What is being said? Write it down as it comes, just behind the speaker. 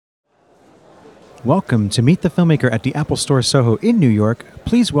Welcome to Meet the Filmmaker at the Apple Store Soho in New York.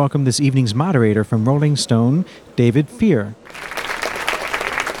 Please welcome this evening's moderator from Rolling Stone, David Fear.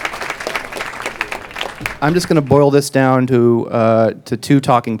 I'm just going to boil this down to two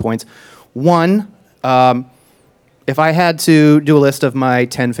talking points. One, if I had to do a list of my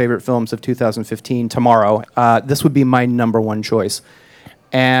 10 favorite films of 2015 tomorrow, this would be my number one choice.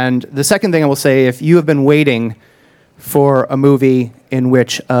 And the second thing I will say, if you have been waiting for a movie in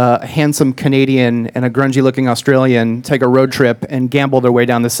which a handsome Canadian and a grungy-looking Australian take a road trip and gamble their way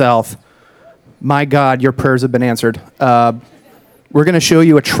down the South, my God, your prayers have been answered. We're going to show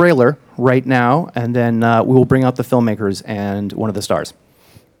you a trailer right now, and then we will bring out the filmmakers and one of the stars.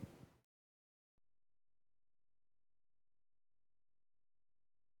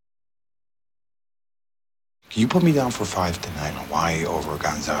 Can you put me down for 5 tonight, Hawaii over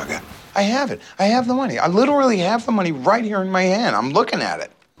Gonzaga? I have it. I have the money. I literally have the money right here in my hand. I'm looking at it.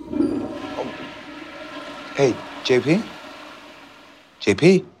 Oh. Hey, JP?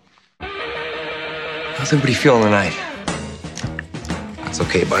 JP? How's everybody feeling tonight? That's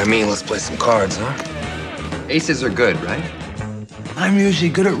okay by me. Let's play some cards, huh? Aces are good, right? I'm usually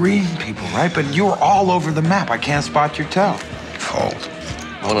good at reading people, right? But you're all over the map. I can't spot your toe. Fold.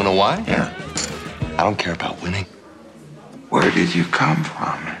 Want to know why? Yeah. I don't care about winning. Where did you come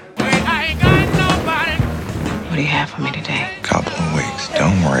from? What do you have for me today? Couple of weeks.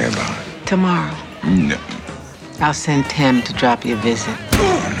 Don't worry about it. Tomorrow. No. I'll send Tim to drop you a visit.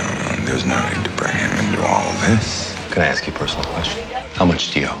 No. There's no need to bring him into all of this. Can I ask you a personal question? How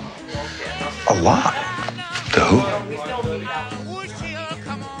much do you owe? A lot. To who?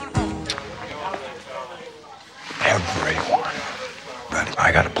 Everyone. But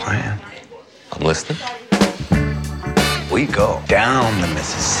I got a plan. I'm listening. We go down the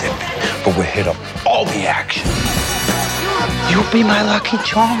Mississippi, but we hit up all the action. You'll be my lucky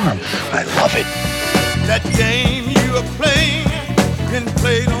charm. I love it. That game you are playing been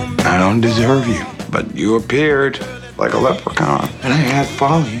played on me. I don't deserve you, but you appeared like a leprechaun. And I had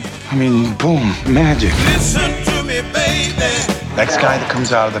folly. I mean, boom, magic. Listen to me, baby. Next guy that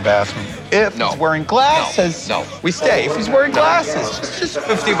comes out of the bathroom, if he's wearing glasses, No. we stay. If he's wearing glasses, just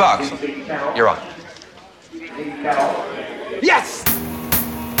 $50. You're on. yes!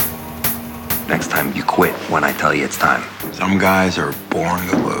 Next time you quit when I tell you it's time. Some guys are born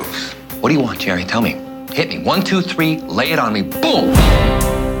to lose. What do you want, Jerry? Tell me. Hit me. 1, 2, 3. Lay it on me. Boom!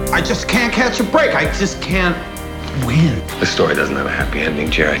 I just can't catch a break. I just can't win. This story doesn't have a happy ending,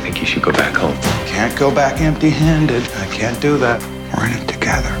 Jerry. I think you should go back home. Can't go back empty-handed. I can't do that. We're in it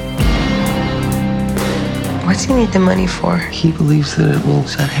together. What's he need the money for? He believes that it will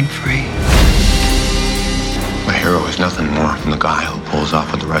set him free. A hero is nothing more than the guy who pulls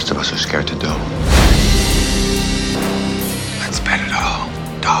off what the rest of us are scared to do. Let's bet it all.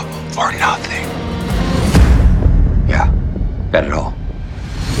 Double or nothing. Yeah, bet it all.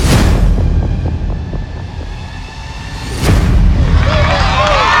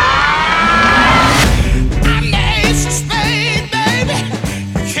 I'm the ace of spades, baby.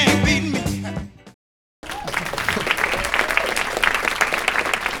 You can't beat me.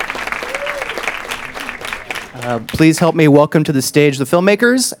 Please help me welcome to the stage the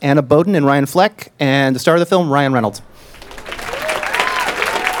filmmakers, Anna Boden and Ryan Fleck, and the star of the film, Ryan Reynolds.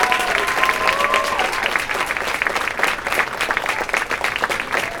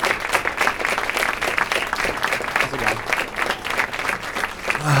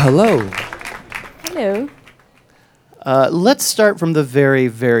 Hello. Hello. Let's start from the very,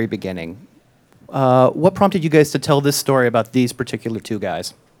 very beginning. What prompted you guys to tell this story about these particular two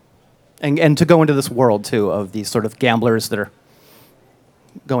guys? And to go into this world, too, of these sort of gamblers that are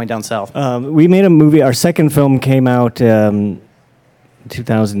going down south. We made a movie. Our second film came out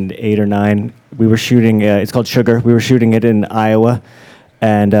 2008 or 9. We were shooting, it's called Sugar. We were shooting it in Iowa.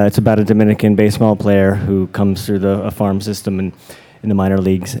 And it's about a Dominican baseball player who comes through a farm system in the minor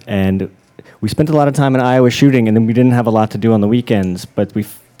leagues. And we spent a lot of time in Iowa shooting, and then we didn't have a lot to do on the weekends. But we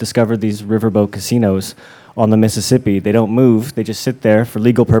discovered these riverboat casinos on the Mississippi. They don't move. They just sit there. For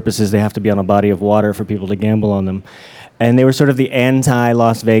legal purposes, they have to be on a body of water for people to gamble on them. And they were sort of the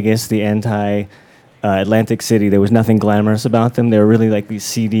anti-Las Vegas, the anti-Atlantic City. There was nothing glamorous about them. They were really like these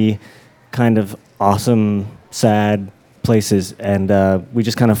seedy, kind of awesome, sad places. And we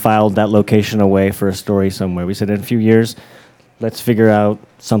just kind of filed that location away for a story somewhere. We said, in a few years, let's figure out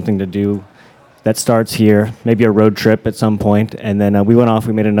something to do that starts here, maybe a road trip at some point. And then we went off,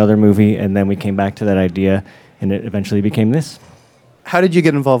 we made another movie, and then we came back to that idea, and it eventually became this. How did you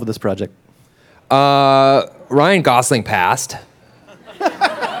get involved with this project? Ryan Gosling passed.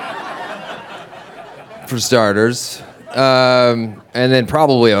 For starters. and then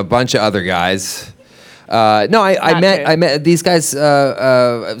probably a bunch of other guys. No, I met these guys.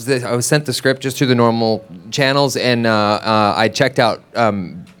 I was sent the script just through the normal channels, and I checked out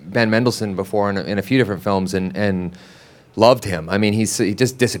Ben Mendelsohn before in a few different films, and loved him. I mean, he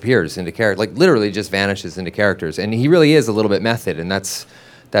just disappears into character, like literally just vanishes into characters, and he really is a little bit method, and that's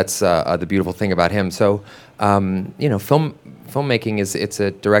the beautiful thing about him. So, filmmaking it's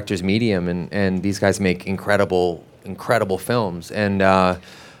a director's medium, and these guys make incredible films, and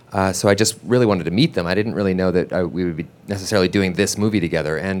so I just really wanted to meet them. I didn't really know that we would be necessarily doing this movie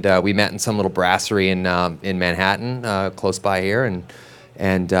together, and we met in some little brasserie in Manhattan, close by here, and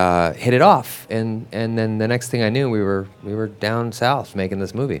hit it off, and then the next thing I knew, we were down south making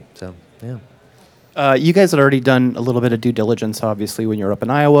this movie. So yeah. You guys had already done a little bit of due diligence, obviously, when you were up in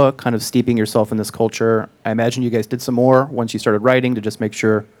Iowa, kind of steeping yourself in this culture. I imagine you guys did some more once you started writing to just make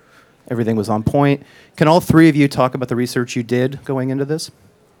sure everything was on point. Can all three of you talk about the research you did going into this?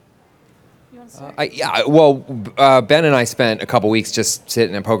 Ben and I spent a couple weeks just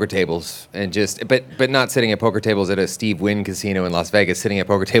sitting at poker tables and but not sitting at poker tables at a Steve Wynn casino in Las Vegas, sitting at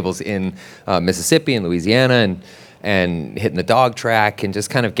poker tables in Mississippi and Louisiana and hitting the dog track and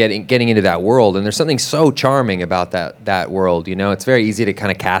just kind of getting into that world. And there's something so charming about that world. You know, it's very easy to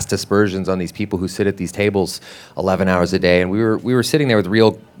kind of cast aspersions on these people who sit at these tables 11 hours a day. And we were sitting there with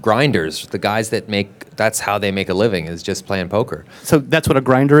real grinders, the guys that's how they make a living, is just playing poker. So that's what a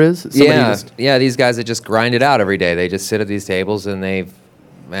grinder is? Yeah, these guys that just grind it out every day. They just sit at these tables and they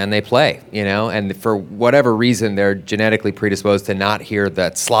play, you know, and for whatever reason, they're genetically predisposed to not hear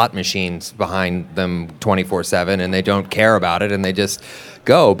that slot machines behind them 24/7, and they don't care about it, and they just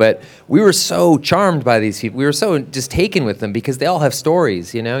go. But we were so charmed by these people. We were so just taken with them because they all have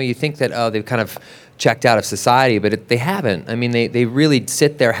stories, you know. You think that, they've kind of checked out of society, but they haven't. I mean, they really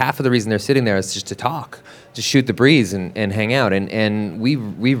sit there. Half of the reason they're sitting there is just to talk, just shoot the breeze and hang out. And we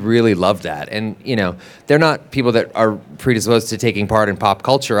really love that. And, you know, they're not people that are predisposed to taking part in pop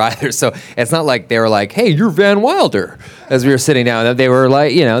culture either. So it's not like they were like, hey, you're Van Wilder, as we were sitting down. They were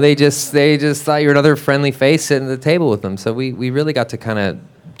like, you know, they just thought you're another friendly face sitting at the table with them. So we really got to kind of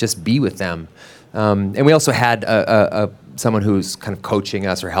just be with them. And we also had someone who's kind of coaching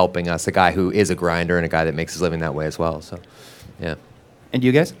us or helping us, a guy who is a grinder and a guy that makes his living that way as well. So, yeah. And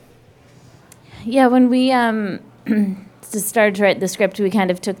you guys? Yeah, when we started to write the script, we kind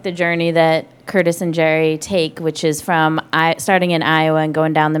of took the journey that Curtis and Jerry take, which is from starting in Iowa and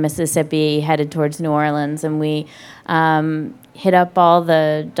going down the Mississippi, headed towards New Orleans, and we hit up all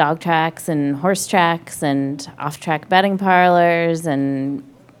the dog tracks and horse tracks and off-track betting parlors and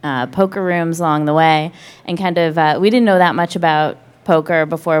poker rooms along the way, and kind of we didn't know that much about poker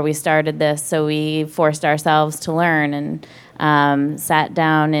before we started this, so we forced ourselves to learn and sat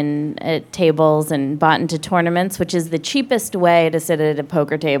down at tables and bought into tournaments, which is the cheapest way to sit at a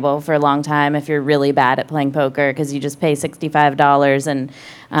poker table for a long time if you're really bad at playing poker, because you just pay $65 and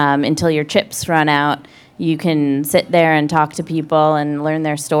until your chips run out, you can sit there and talk to people and learn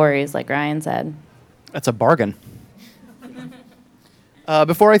their stories, like Ryan said. That's a bargain.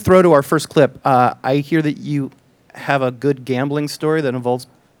 Before I throw to our first clip, I hear that you have a good gambling story that involves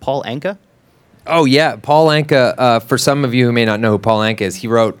Paul Anka. Oh, yeah. Paul Anka, for some of you who may not know who Paul Anka is, he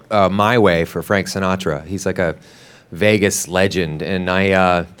wrote My Way for Frank Sinatra. He's like a Vegas legend. And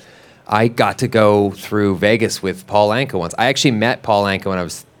I got to go through Vegas with Paul Anka once. I actually met Paul Anka when I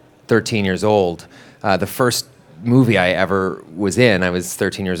was 13 years old. The first movie I ever was in, I was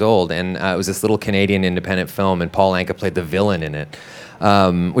 13 years old. And it was this little Canadian independent film, and Paul Anka played the villain in it.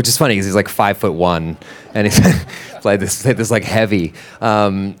 Which is funny because he's like 5'1", and he played this like heavy,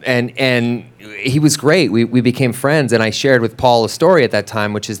 and he was great. We became friends, and I shared with Paul a story at that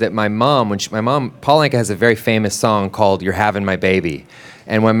time, which is that my mom, Paul Anka has a very famous song called "You're Having My Baby,"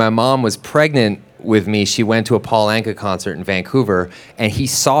 and when my mom was pregnant with me, she went to a Paul Anka concert in Vancouver, and he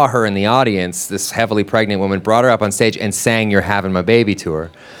saw her in the audience, this heavily pregnant woman, brought her up on stage and sang "You're Having My Baby" to her.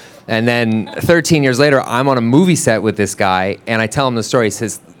 And then 13 years later, I'm on a movie set with this guy, and I tell him the story. He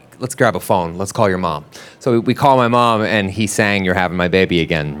says, let's grab a phone. Let's call your mom. So we call my mom, and he sang "You're Having My Baby"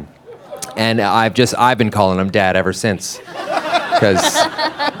 again. And I've been calling him Dad ever since.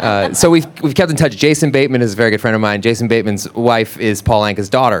 So we've kept in touch. Jason Bateman is a very good friend of mine. Jason Bateman's wife is Paul Anka's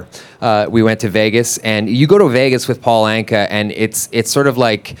daughter. We went to Vegas, and you go to Vegas with Paul Anka, and it's sort of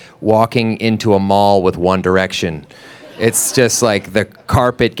like walking into a mall with One Direction. It's just like the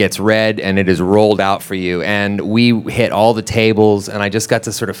carpet gets red and it is rolled out for you. And we hit all the tables, and I just got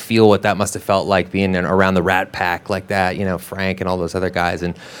to sort of feel what that must have felt like being around the Rat Pack like that, you know, Frank and all those other guys.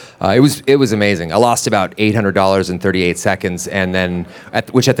 And it was amazing. I lost about $800 in 38 seconds, and then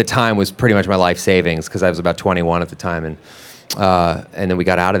which at the time was pretty much my life savings because I was about 21 at the time. And then we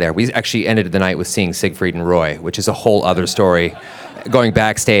got out of there. We actually ended the night with seeing Siegfried and Roy, which is a whole other story. Going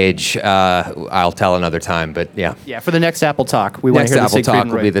backstage, I'll tell another time, but yeah. Yeah, for the next Apple Talk, we want Next to hear Apple the Siegfried Talk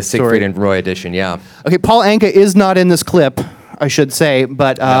and will Roy be the Siegfried story. and Roy edition, yeah. Okay, Paul Anka is not in this clip, I should say,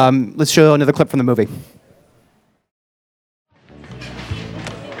 but let's show another clip from the movie.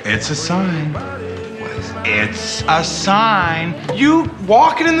 It's a sign. It's a sign. You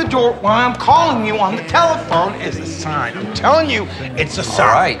walking in the door while I'm calling you on the telephone is a sign. I'm telling you, it's a sign.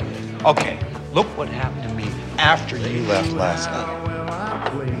 All right. Okay, look what happened to me after you left last night.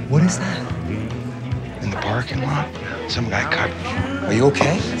 What is that? In the parking lot, some guy cut me. Are you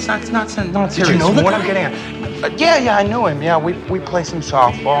okay? It's not serious. Did you know that What guy? I'm getting at. Yeah, I knew him. Yeah, we play some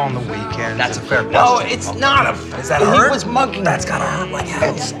softball on the weekends. That's a fair No, question. it's not a. Does that He hurt? was mugging. That's me. gotta hurt like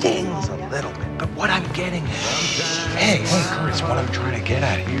hell. It stings a little bit, but what I'm getting at. Hey, Curtis, what I'm trying to get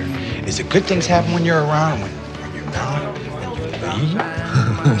at here is that good things happen when you're around, when you're not, when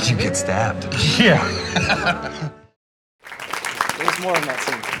you leave. You get stabbed. Yeah. There's more in that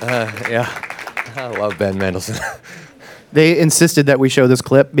scene. Yeah. I love Ben Mendelsohn. They insisted that we show this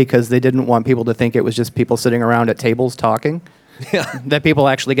clip because they didn't want people to think it was just people sitting around at tables talking. Yeah. That people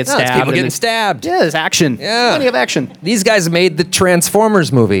actually get No, stabbed. it's people and getting it's- stabbed. Yeah, there's action. Yeah. Plenty of action. These guys made the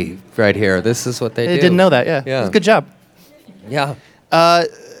Transformers movie right here. This is what they do. I didn't know that, yeah. Yeah. Good job. Yeah.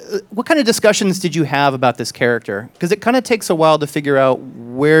 What kind of discussions did you have about this character? Because it kind of takes a while to figure out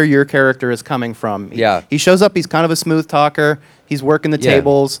where your character is coming from. Yeah. He shows up, he's kind of a smooth talker, he's working the Yeah.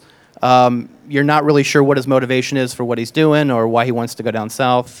 tables. You're not really sure what his motivation is for what he's doing or why he wants to go down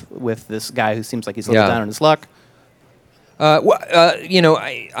south with this guy who seems like he's a little Yeah. down on his luck. You know,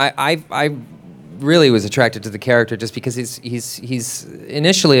 I really was attracted to the character just because he's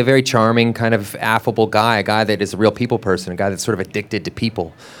initially a very charming, kind of affable guy, a guy that is a real people person, a guy that's sort of addicted to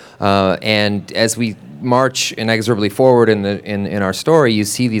people. And as we march inexorably forward in our story, you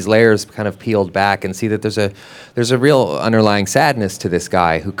see these layers kind of peeled back and see that there's a real underlying sadness to this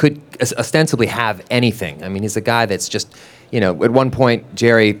guy who could ostensibly have anything. I mean, he's a guy that's just, you know, at one point,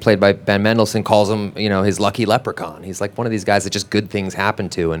 Jerry, played by Ben Mendelsohn, calls him, you know, his lucky leprechaun. He's like one of these guys that just good things happen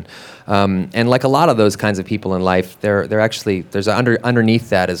to, and like a lot of those kinds of people in life, they're actually there's underneath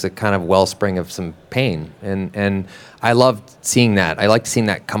that is a kind of wellspring of some pain, and I loved seeing that. I liked seeing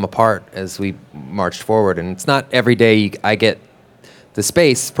that come apart as we marched forward, and it's not every day I get the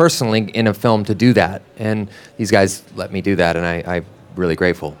space personally in a film to do that, and these guys let me do that, and I'm really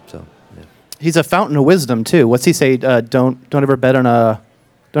grateful. So. He's a fountain of wisdom too. What's he say? Don't ever bet on a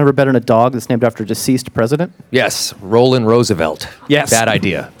dog that's named after a deceased president. Yes, Roland Roosevelt. Yes. Bad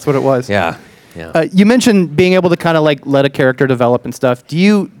idea. That's what it was. Yeah. Yeah. You mentioned being able to kind of like let a character develop and stuff. Do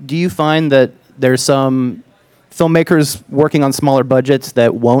you find that there's some filmmakers working on smaller budgets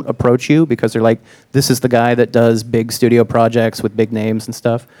that won't approach you because they're like, this is the guy that does big studio projects with big names and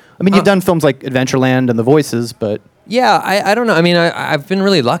stuff? I mean, you've done films like Adventureland and The Voices, but Yeah, I don't know. I mean, I've been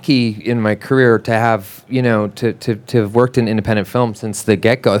really lucky in my career to have, you know, to have worked in independent film since the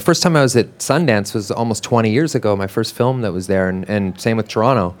get-go. The first time I was at Sundance was almost 20 years ago, my first film that was there, and same with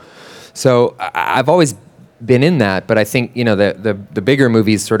Toronto. So I've always been in that, but I think, you know, the bigger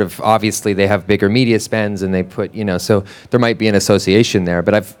movies sort of, obviously they have bigger media spends and they put, you know, so there might be an association there,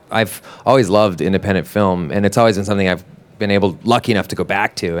 but I've always loved independent film, and it's always been something I've been lucky enough to go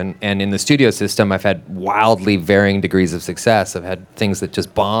back to, and in the studio system I've had wildly varying degrees of success. I've had things that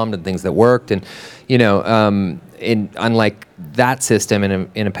just bombed and things that worked, and you know, unlike that system in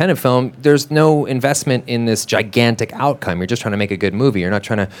independent film, there's no investment in this gigantic outcome. You're just trying to make a good movie. You're not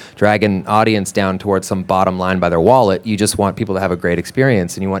trying to drag an audience down towards some bottom line by their wallet. You just want people to have a great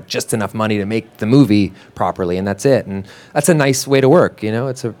experience, and you want just enough money to make the movie properly, and that's it. And that's a nice way to work. You know,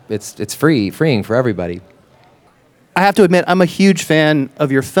 it's freeing for everybody. I have to admit, I'm a huge fan of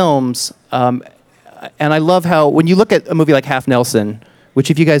your films, and I love how, when you look at a movie like Half Nelson,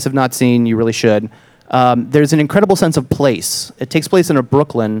 which if you guys have not seen, you really should, there's an incredible sense of place. It takes place in a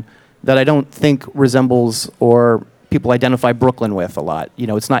Brooklyn that I don't think resembles or people identify Brooklyn with a lot. You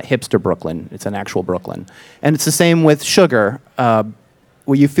know, it's not hipster Brooklyn, it's an actual Brooklyn. And it's the same with Sugar, where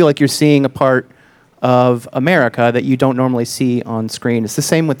you feel like you're seeing a part of America that you don't normally see on screen. It's the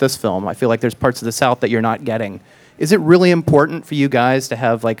same with this film. I feel like there's parts of the South that you're not getting. Is it really important for you guys to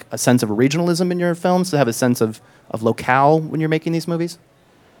have like a sense of regionalism in your films, to have a sense of locale when you're making these movies?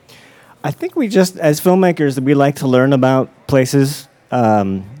 I think we just, as filmmakers, we like to learn about places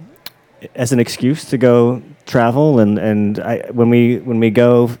as an excuse to go travel. When we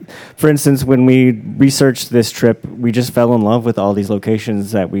go, for instance, when we researched this trip, we just fell in love with all these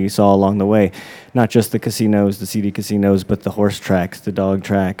locations that we saw along the way. Not just the casinos, the seedy casinos, but the horse tracks, the dog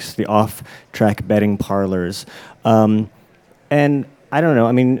tracks, the off-track betting parlors. And I don't know.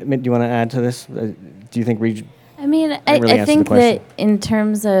 I mean, do you want to add to this? Do you think I mean, really I think answer the that in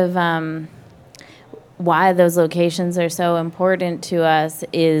terms of why those locations are so important to us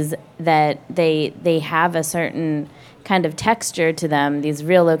is that they have a certain kind of texture to them. These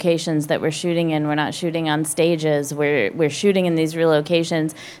real locations that we're shooting in, we're not shooting on stages. We're shooting in these real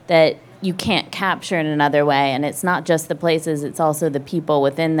locations that you can't capture in another way. And it's not just the places, it's also the people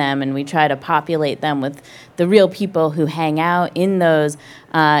within them. And we try to populate them with the real people who hang out in those,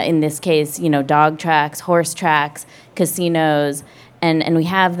 in this case, dog tracks, horse tracks, casinos, and we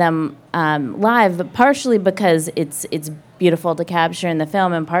have them live, but partially because it's beautiful to capture in the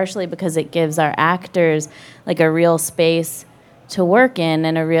film, and partially because it gives our actors like a real space to work in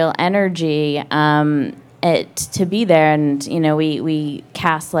and a real energy to be there. And we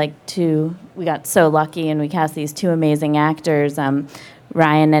cast we got so lucky, and we cast these two amazing actors,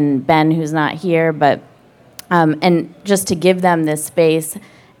 Ryan and Ben, who's not here, but and just to give them this space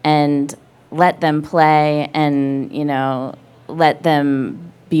and let them play and let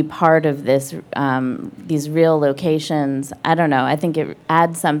them be part of this, these real locations. I don't know. I think it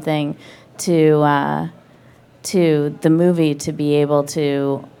adds something to the movie to be able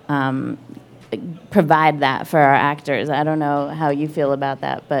to provide that for our actors. I don't know how you feel about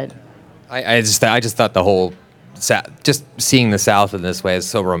that, but I just thought the whole just seeing the South in this way is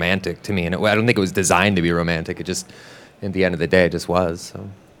so romantic to me, and I don't think it was designed to be romantic. It just, at the end of the day, it just was. So.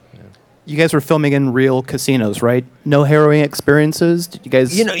 You guys were filming in real casinos, right? No harrowing experiences? Did you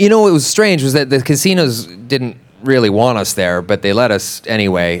guys... what was strange was that the casinos didn't really want us there, but they let us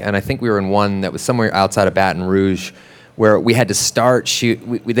anyway. And I think we were in one that was somewhere outside of Baton Rouge where we had to start they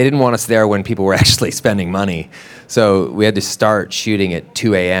didn't want us there when people were actually spending money. So we had to start shooting at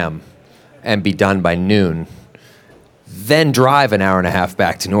 2 a.m. and be done by noon. Then drive an hour and a half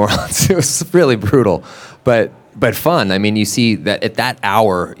back to New Orleans. It was really brutal, but fun. I mean, you see that at that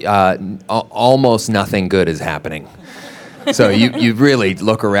hour, almost nothing good is happening. So you really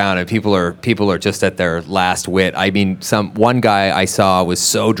look around and people are just at their last wit. I mean, one guy I saw was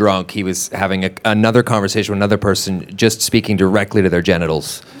so drunk he was having another conversation with another person, just speaking directly to their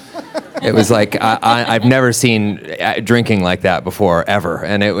genitals. It was like I've never seen drinking like that before ever,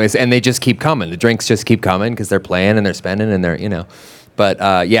 and they just keep coming. The drinks just keep coming because they're playing and they're spending and they're But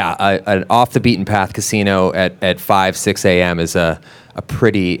an off the beaten path casino at 5, 6 a.m. is a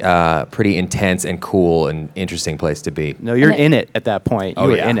pretty intense and cool and interesting place to be. No, you're in it at that point. You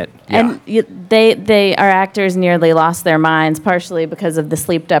were in it. Yeah. And our actors nearly lost their minds, partially because of the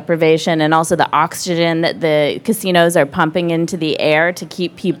sleep deprivation and also the oxygen that the casinos are pumping into the air to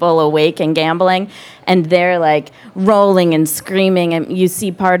keep people awake and gambling. And they're like rolling and screaming, and you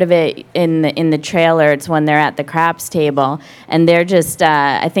see part of it in the trailer. It's when they're at the craps table, and they're just.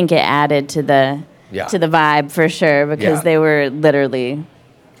 I think it added to the vibe for sure because they were literally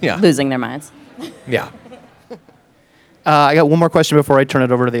losing their minds. Yeah. I got one more question before I turn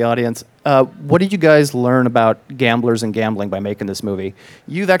it over to the audience. What did you guys learn about gamblers and gambling by making this movie?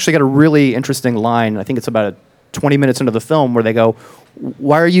 You've actually got a really interesting line. I think it's about 20 minutes into the film where they go,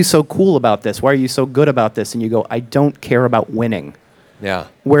 "Why are you so cool about this? Why are you so good about this?" And you go, "I don't care about winning." Yeah.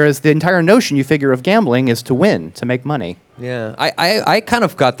 Whereas the entire notion you figure of gambling is to win, to make money. Yeah. I kind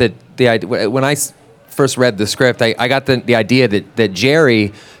of got the idea when I first read the script. I got the idea that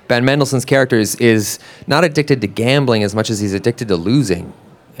Jerry, Ben Mendelsohn's character, is not addicted to gambling as much as he's addicted to losing.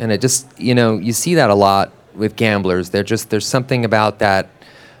 And it just, you see that a lot with gamblers. There's something about that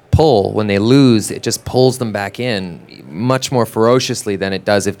pull. When they lose, it just pulls them back in much more ferociously than it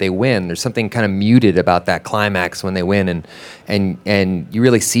does if they win. There's something kind of muted about that climax when they win, and you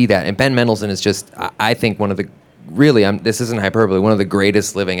really see that. And Ben Mendelsohn is just, I think, one of the this isn't hyperbole, one of the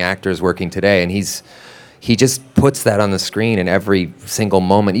greatest living actors working today, and he just puts that on the screen in every single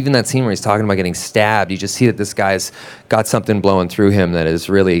moment. Even that scene where he's talking about getting stabbed, you just see that this guy's got something blowing through him that is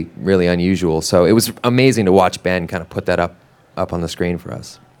really, really unusual. So it was amazing to watch Ben kind of put that up on the screen for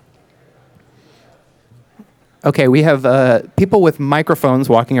us. Okay, we have people with microphones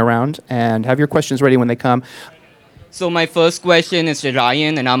walking around, and have your questions ready when they come. So my first question is to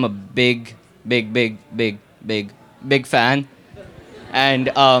Ryan, and I'm a big fan.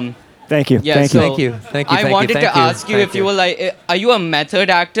 And thank you. Yeah, thank so you. Thank you. I wanted to ask you if you were like, are you a method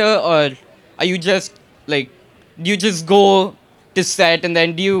actor, or are you just like, do you just go to set and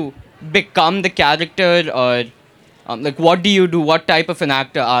then do you become the character, or like what do you do? What type of an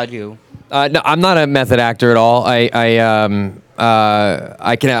actor are you? No, I'm not a method actor at all. I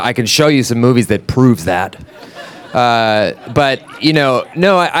can show you some movies that proves that. But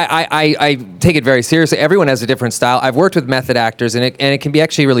no, I take it very seriously. Everyone has a different style. I've worked with method actors, and it can be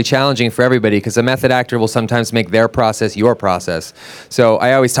actually really challenging for everybody because a method actor will sometimes make their process your process. So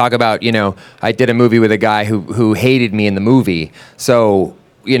I always talk about, I did a movie with a guy who hated me in the movie. So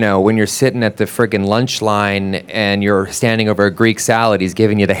when you're sitting at the friggin' lunch line and you're standing over a Greek salad, he's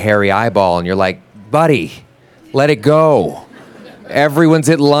giving you the hairy eyeball, and you're like, buddy, let it go. Everyone's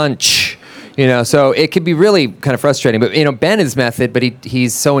at lunch. So it could be really kind of frustrating. But Ben is method, but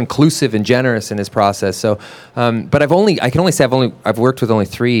he's so inclusive and generous in his process. So, but I can only say I've worked with only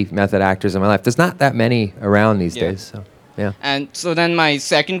 3 method actors in my life. There's not that many around these days. So yeah. And so then my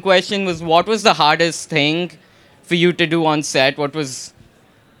second question was, what was the hardest thing for you to do on set? What was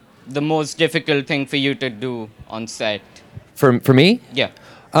the most difficult thing for you to do on set? For me? Yeah.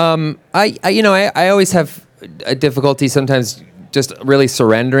 I always have a difficulty sometimes just really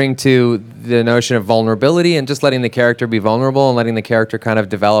surrendering to the notion of vulnerability and just letting the character be vulnerable and letting the character kind of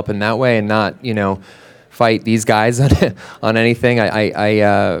develop in that way and not, fight these guys on anything.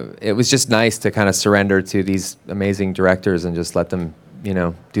 It was just nice to kind of surrender to these amazing directors and just let them,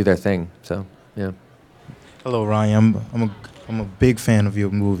 do their thing. So, yeah. Hello, Ryan. I'm a big fan of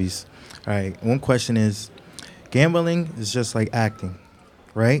your movies. All right. One question is, gambling is just like acting,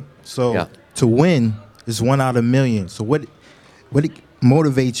 right? So to win is 1 out of a million. So what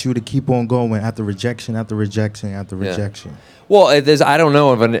motivates you to keep on going after rejection, after rejection, after rejection? Well, I don't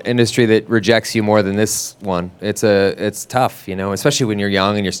know of an industry that rejects you more than this one. It's tough, especially when you're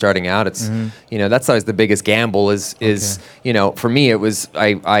young and you're starting out. It's that's always the biggest gamble. Is for me it was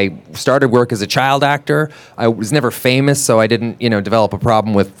I started work as a child actor. I was never famous, so I didn't develop a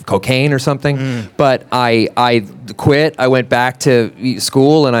problem with cocaine or something. But I quit. I went back to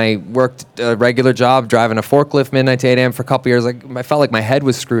school and I worked a regular job driving a forklift midnight to 8 a.m. for a couple years. I felt like my head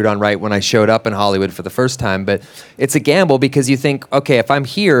was screwed on right when I showed up in Hollywood for the first time. But it's a gamble because you think, okay, if I'm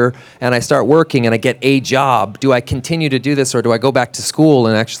here and I start working and I get a job, do I continue to do this or do I go back to school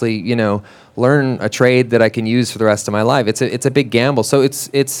and actually, learn a trade that I can use for the rest of my life? It's a big gamble. So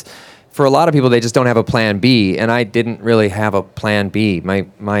it's for a lot of people, they just don't have a plan B, and I didn't really have a plan B.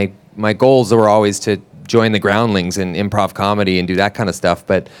 My goals were always to join the Groundlings in improv comedy and do that kind of stuff,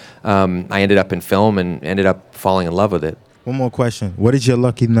 but I ended up in film and ended up falling in love with it. One more question. What is your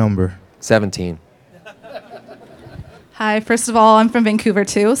lucky number? 17. Hi, first of all, I'm from Vancouver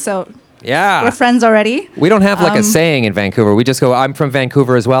too, so yeah, we're friends already. We don't have like a saying in Vancouver. We just go, I'm from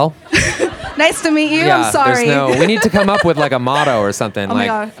Vancouver as well. Nice to meet you. Yeah, I'm sorry. we need to come up with like a motto or something. Oh like,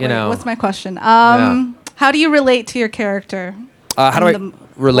 my God. Wait, what's my question? Yeah. How do you relate to your character? How do I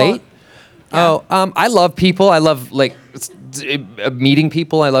relate? I love people. I love meeting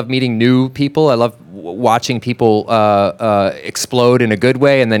people. I love meeting new people. I love watching people explode in a good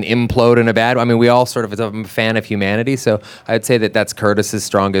way and then implode in a bad way. I mean, we all sort of, I'm a fan of humanity, so I'd say that's Curtis's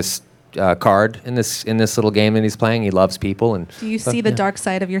strongest card in this little game that he's playing. He loves people. And do you see the dark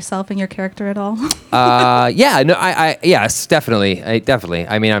side of yourself in your character at all? Yes, definitely.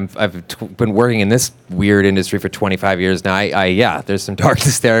 I mean, I've been working in this weird industry for 25 years now. There's some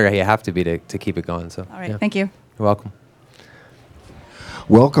darkness there. You have to be to keep it going. So, all right, thank you. You're welcome.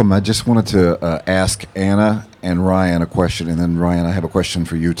 Welcome. I just wanted to ask Anna and Ryan a question, and then Ryan, I have a question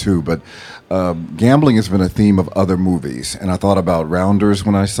for you too. But gambling has been a theme of other movies, and I thought about Rounders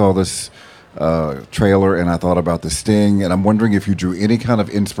when I saw this trailer, and I thought about The Sting, and I'm wondering if you drew any kind of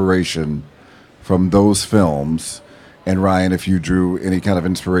inspiration from those films, and Ryan, if you drew any kind of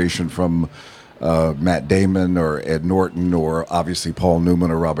inspiration from Matt Damon or Ed Norton or obviously Paul Newman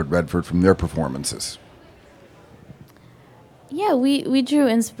or Robert Redford from their performances. Yeah, we drew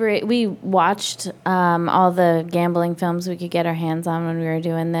inspiration. We watched all the gambling films we could get our hands on when we were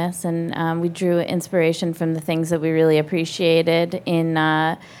doing this, and we drew inspiration from the things that we really appreciated in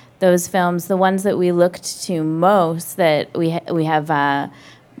those films. The ones that we looked to most, that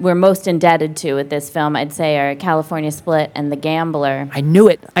we're most indebted to with this film, I'd say, are California Split and The Gambler. I knew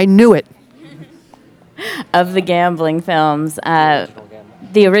it. Of the gambling films,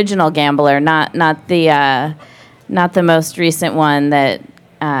 the original Gambler, not the most recent one that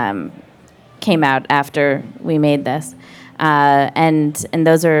came out after we made this. And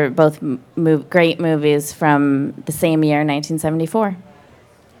those are both great movies from the same year, 1974.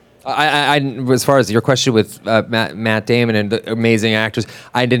 As far as your question with Matt Damon and the amazing actors,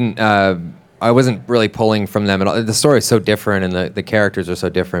 I didn't I wasn't really pulling from them at all. The story is so different, and the characters are so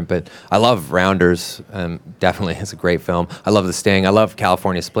different. But I love Rounders. Definitely, it's a great film. I love The Sting. I love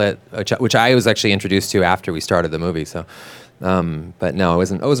California Split, which I was actually introduced to after we started the movie. So, but no, I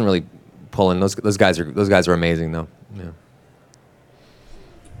wasn't really pulling. Those guys are amazing though. Yeah.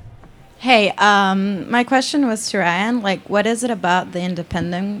 Hey, my question was to Ryan. Like, what is it about the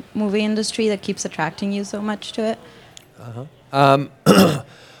independent movie industry that keeps attracting you so much to it?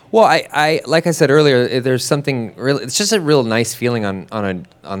 Well, I like I said earlier, there's something really. It's just a real nice feeling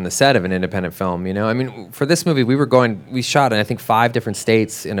on the set of an independent film. You know, I mean, for this movie, we shot in I think 5 different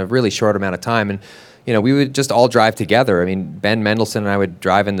states in a really short amount of time, and you know, we would just all drive together. I mean, Ben Mendelsohn and I would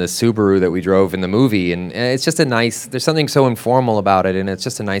drive in the Subaru that we drove in the movie, and it's just there's something so informal about it, and it's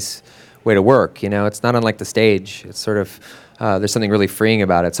just a nice way to work. You know, it's not unlike the stage. It's sort of there's something really freeing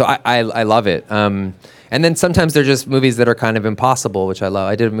about it. So I love it. And then sometimes they're just movies that are kind of impossible, which I love.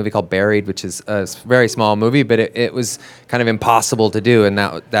 I did a movie called Buried, which is a very small movie, but it was kind of impossible to do, and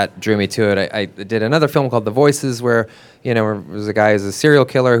that drew me to it. I did another film called The Voices, where you know there's a guy who's a serial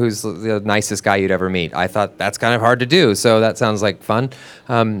killer who's the nicest guy you'd ever meet. I thought that's kind of hard to do, so that sounds like fun.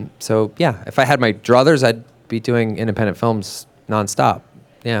 So yeah, if I had my druthers, I'd be doing independent films nonstop.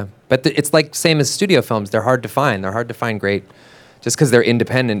 Yeah, but it's like same as studio films. They're hard to find. They're hard to find great. Just because they're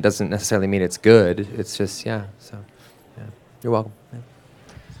independent doesn't necessarily mean it's good. It's just, yeah. So, yeah. You're welcome. Yeah.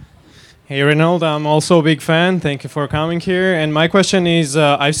 Hey, Reynolds. I'm also a big fan. Thank you for coming here. And my question is,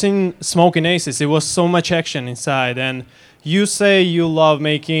 I've seen Smoking Aces. It was so much action inside. And you say you love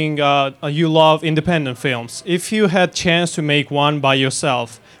making, you love independent films. If you had chance to make one by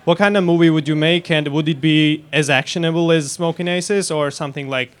yourself, what kind of movie would you make? And would it be as actionable as Smoking Aces or something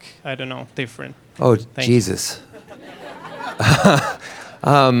like, I don't know, different? Oh, Jesus.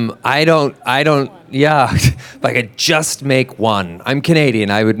 I don't, yeah. If I could just make one. I'm Canadian.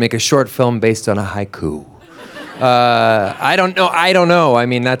 I would make a short film based on a haiku. I don't know. I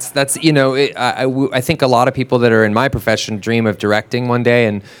mean, that's you know, I think a lot of people that are in my profession dream of directing one day,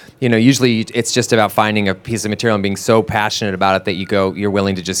 and you know, usually it's just about finding a piece of material and being so passionate about it that you're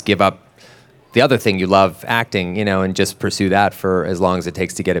willing to just give up the other thing you love, acting, you know, and just pursue that for as long as it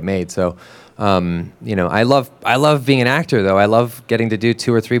takes to get it made. So, you know, I love being an actor though. I love getting to do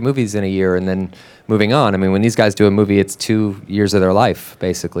 2 or 3 movies in a year and then moving on. I mean, when these guys do a movie, it's 2 years of their life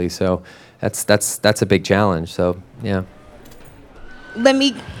basically. So that's a big challenge. So yeah. Let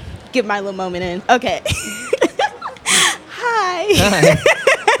me get my little moment in. Okay. Hi.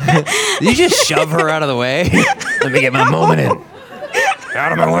 Did you just shove her out of the way? Let me get my moment in.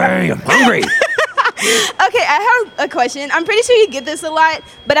 Out of my way. I'm hungry. Okay, I have a question. I'm pretty sure you get this a lot,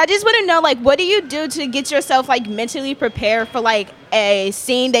 but I just want to know, like, what do you do to get yourself, like, mentally prepared for, like, a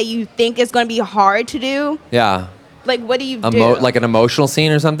scene that you think is going to be hard to do? Yeah. Like, what do you do? Like an emotional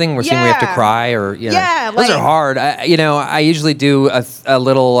scene or something? Where scene we have to cry or, you know. Yeah, those like, are hard. I usually do a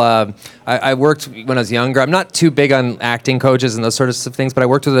little, I worked when I was younger. I'm not too big on acting coaches and those sorts of things, but I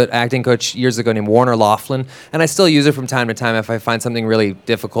worked with an acting coach years ago named Warner Laughlin, and I still use it from time to time if I find something really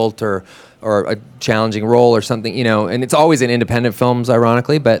difficult or a challenging role or something, you know, and it's always in independent films,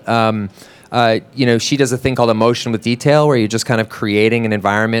 ironically, but, you know, she does a thing called emotion with detail where you're just kind of creating an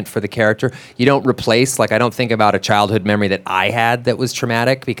environment for the character. You don't replace, like, I don't think about a childhood memory that I had that was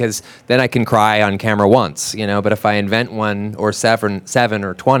traumatic because then I can cry on camera once, you know, but if I invent one or seven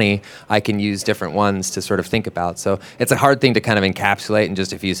or 20, I can use different ones to sort of think about. So it's a hard thing to kind of encapsulate in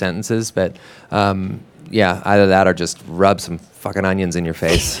just a few sentences, but yeah, either that or just rub some fucking onions in your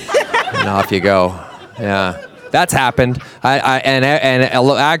face and off you go. Yeah. That's happened. And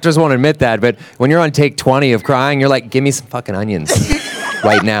actors won't admit that, but when you're on take 20 of crying, you're like, give me some fucking onions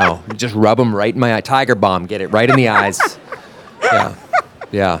right now. Just rub them right in my eye. Tiger Balm, get it right in the eyes. Yeah.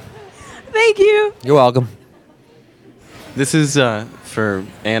 Yeah. Thank you. You're welcome. This is for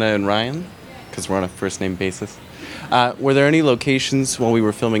Anna and Ryan, because we're on a first name basis. Were there any locations while we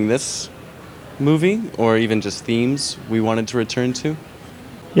were filming this movie, or even just themes we wanted to return to?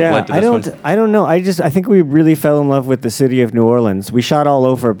 Yeah, I don't know. I think we really fell in love with the city of New Orleans. We shot all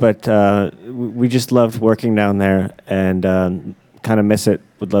over, but we just loved working down there and kind of miss it.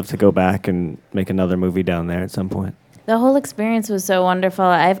 Would love to go back and make another movie down there at some point. The whole experience was so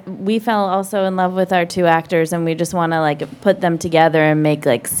wonderful. We fell also in love with our 2 actors, and we just want to like put them together and make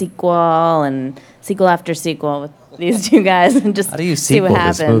like sequel after sequel with these 2 guys and just How do you see what sequel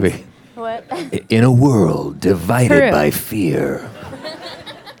happens. this movie? What? In a world divided Peru. by fear,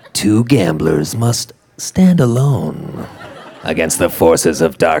 2 gamblers must stand alone against the forces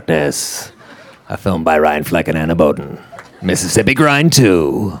of darkness. A film by Ryan Fleck and Anna Boden. Mississippi Grind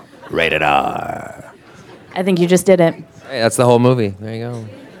 2, rated R. I think you just did it. Hey, that's the whole movie. There you go.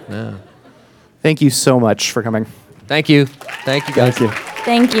 Yeah. Thank you so much for coming. Thank you. Thank you, guys. Thank you.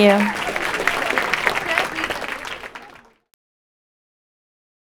 Thank you.